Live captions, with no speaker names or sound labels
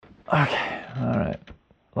Okay, all right.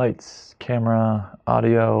 Lights, camera,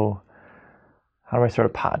 audio. How do I start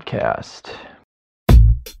a podcast?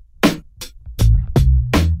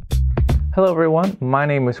 Hello, everyone. My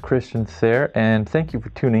name is Christian Thayer, and thank you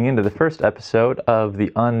for tuning into the first episode of the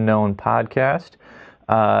Unknown Podcast.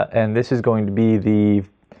 And this is going to be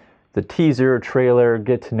the teaser, trailer,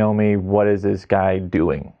 get to know me, what is this guy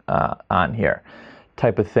doing on here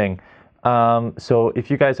type of thing. So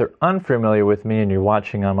if you guys are unfamiliar with me and you're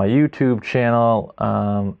watching on my YouTube channel,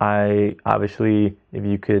 I obviously, if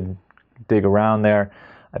you could dig around there,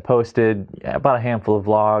 I posted about a handful of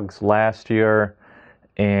vlogs last year,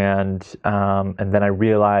 and then I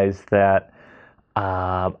realized that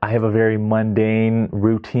I have a very mundane,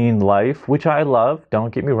 routine life, which I love.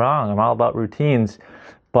 Don't get me wrong, I'm all about routines,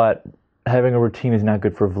 but having a routine is not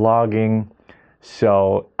good for vlogging.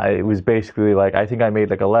 So it was basically like, I think I made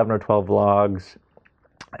like 11 or 12 vlogs,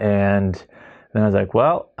 and then I was like,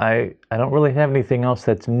 well, I don't really have anything else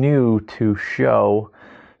that's new to show.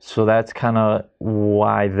 So that's kind of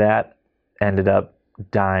why that ended up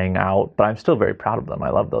dying out, but I'm still very proud of them. I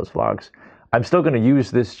love those vlogs. I'm still going to use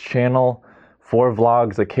this channel for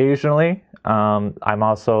vlogs occasionally. I'm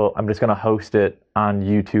just going to host it on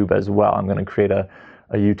YouTube as well. I'm going to create a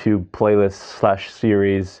YouTube playlist /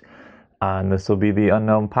 series, and this will be the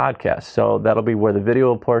Unknown Podcast. So that'll be where the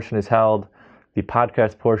video portion is held. The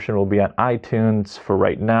podcast portion will be on iTunes for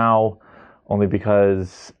right now, only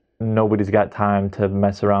because nobody's got time to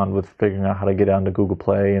mess around with figuring out how to get onto Google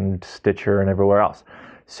Play and Stitcher and everywhere else.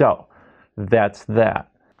 So that's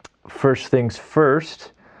that. First things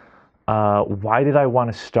first, why did I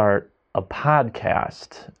want to start a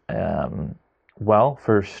podcast? Well,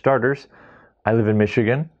 for starters, I live in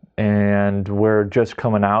Michigan, and we're just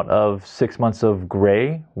coming out of 6 months of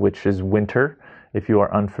gray, which is winter, if you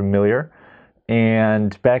are unfamiliar.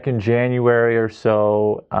 And back in January or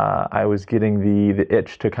so, I was getting the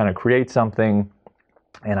itch to kind of create something,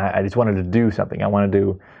 and I just wanted to do something. I wanted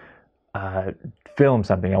to film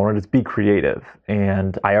something. I wanted to be creative,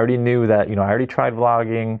 and I already knew that, I already tried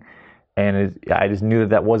vlogging, and I just knew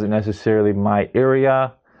that wasn't necessarily my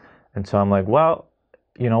area. And so I'm like, well,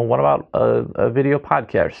 what about a video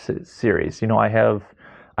podcast series? I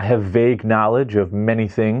have vague knowledge of many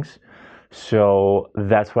things, so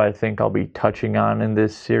that's what I think I'll be touching on in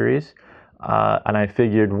this series. And I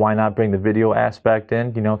figured, why not bring the video aspect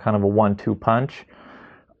in? Kind of a 1-2 punch.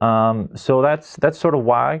 So that's sort of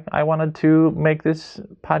why I wanted to make this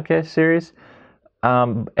podcast series.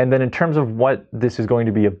 And then in terms of what this is going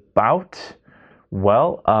to be about,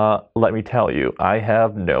 well, let me tell you, I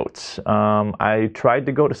have notes. I tried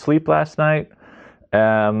to go to sleep last night,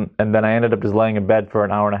 and then I ended up just laying in bed for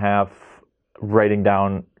an hour and a half, writing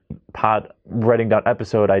down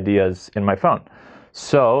episode ideas in my phone.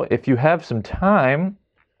 So if you have some time,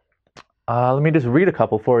 let me just read a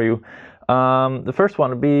couple for you. The first one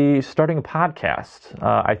would be starting a podcast.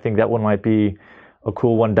 I think that one might be a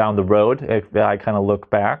cool one down the road if I kind of look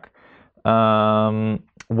back.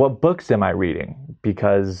 What books am I reading?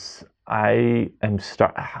 Because I'm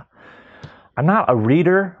not a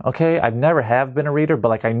reader, okay? I've never have been a reader,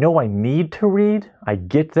 but I know I need to read. I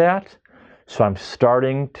get that. So I'm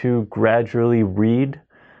starting to gradually read.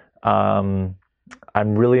 I'm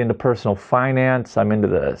really into personal finance. I'm into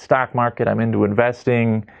the stock market. I'm into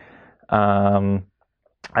investing. I'm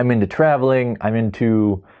into traveling. I'm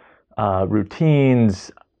into routines.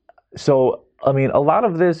 So, a lot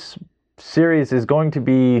of this series is going to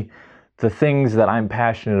be the things that I'm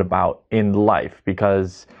passionate about in life,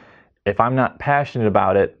 because if I'm not passionate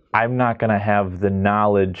about it, I'm not going to have the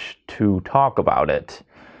knowledge to talk about it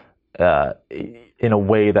in a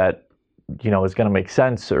way that is going to make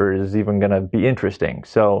sense or is even going to be interesting.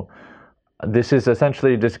 So this is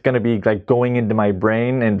essentially just going to be like going into my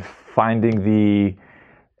brain and finding the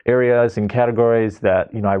areas and categories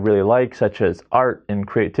that I really like, such as art and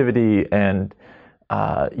creativity, and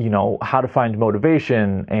how to find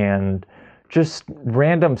motivation, and just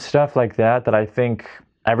random stuff like that I think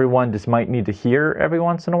everyone just might need to hear every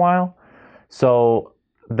once in a while. So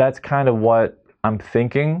that's kind of what I'm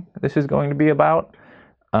thinking this is going to be about.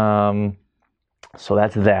 So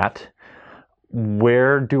that's that.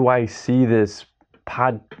 Where do I see this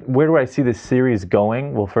series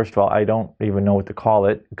going? Well, first of all, I don't even know what to call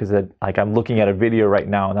it, because I'm looking at a video right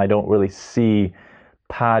now and I don't really see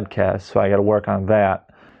podcast, so I got to work on that.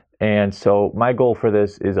 And so my goal for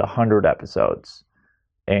this is 100 episodes,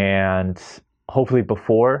 and hopefully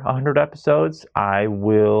before 100 episodes I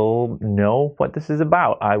will know what this is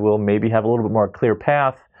about. I will maybe have a little bit more clear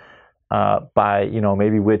path by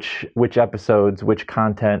maybe which episodes, which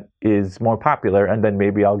content is more popular, and then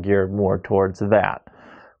maybe I'll gear more towards that.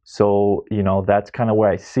 So, that's kind of where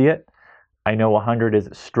I see it. I know 100 is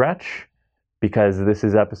a stretch because this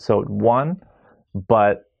is episode 1,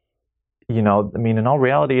 but in all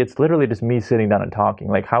reality, it's literally just me sitting down and talking.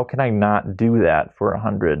 Like, how can I not do that for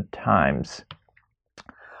 100 times?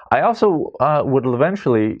 I also would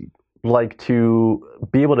eventually like to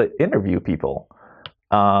be able to interview people.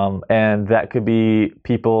 And that could be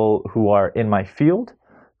people who are in my field.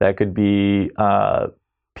 That could be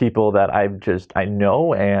people that I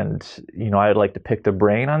know, and I'd like to pick the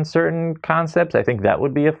brain on certain concepts. I think that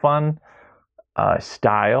would be a fun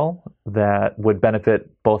style that would benefit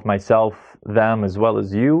both myself, them, as well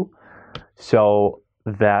as you. So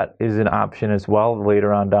that is an option as well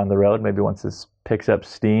later on down the road, maybe once this picks up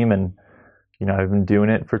steam and I've been doing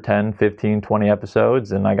it for 10, 15, 20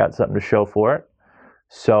 episodes and I got something to show for it.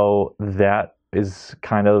 So that is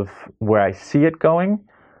kind of where I see it going.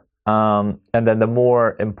 And then the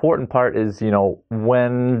more important part is,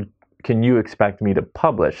 when can you expect me to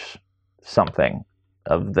publish something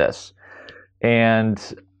of this? And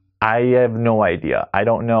I have no idea. I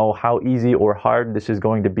don't know how easy or hard this is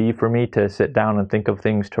going to be for me to sit down and think of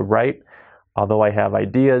things to write. Although I have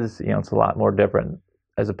ideas, it's a lot more different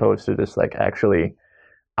as opposed to just like actually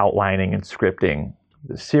outlining and scripting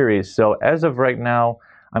the series. So as of right now,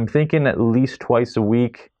 I'm thinking at least twice a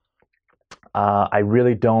week. I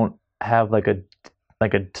really don't have like a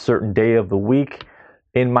certain day of the week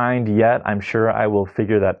in mind yet. I'm sure I will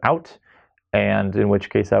figure that out, and in which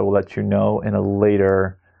case I will let you know in a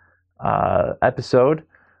later episode.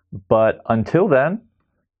 But until then,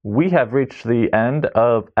 we have reached the end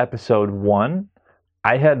of episode 1.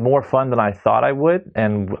 I had more fun than I thought I would,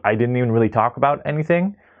 and I didn't even really talk about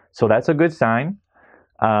anything, so that's a good sign.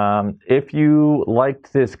 If you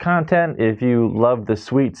liked this content, if you love the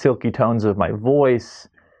sweet silky tones of my voice,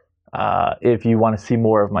 if you want to see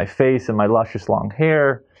more of my face and my luscious long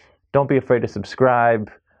hair, don't be afraid to subscribe.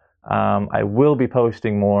 I will be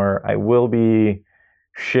posting more. I will be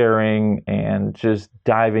sharing and just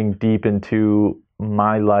diving deep into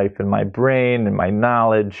my life and my brain and my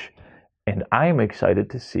knowledge, and I am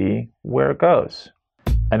excited to see where it goes.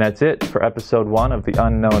 And that's it for episode 1 of the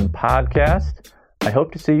Unknown Podcast. I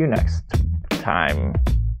hope to see you next time.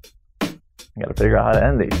 I gotta figure out how to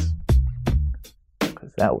end these,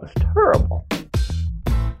 because that was terrible.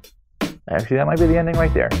 Actually, that might be the ending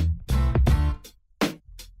right there.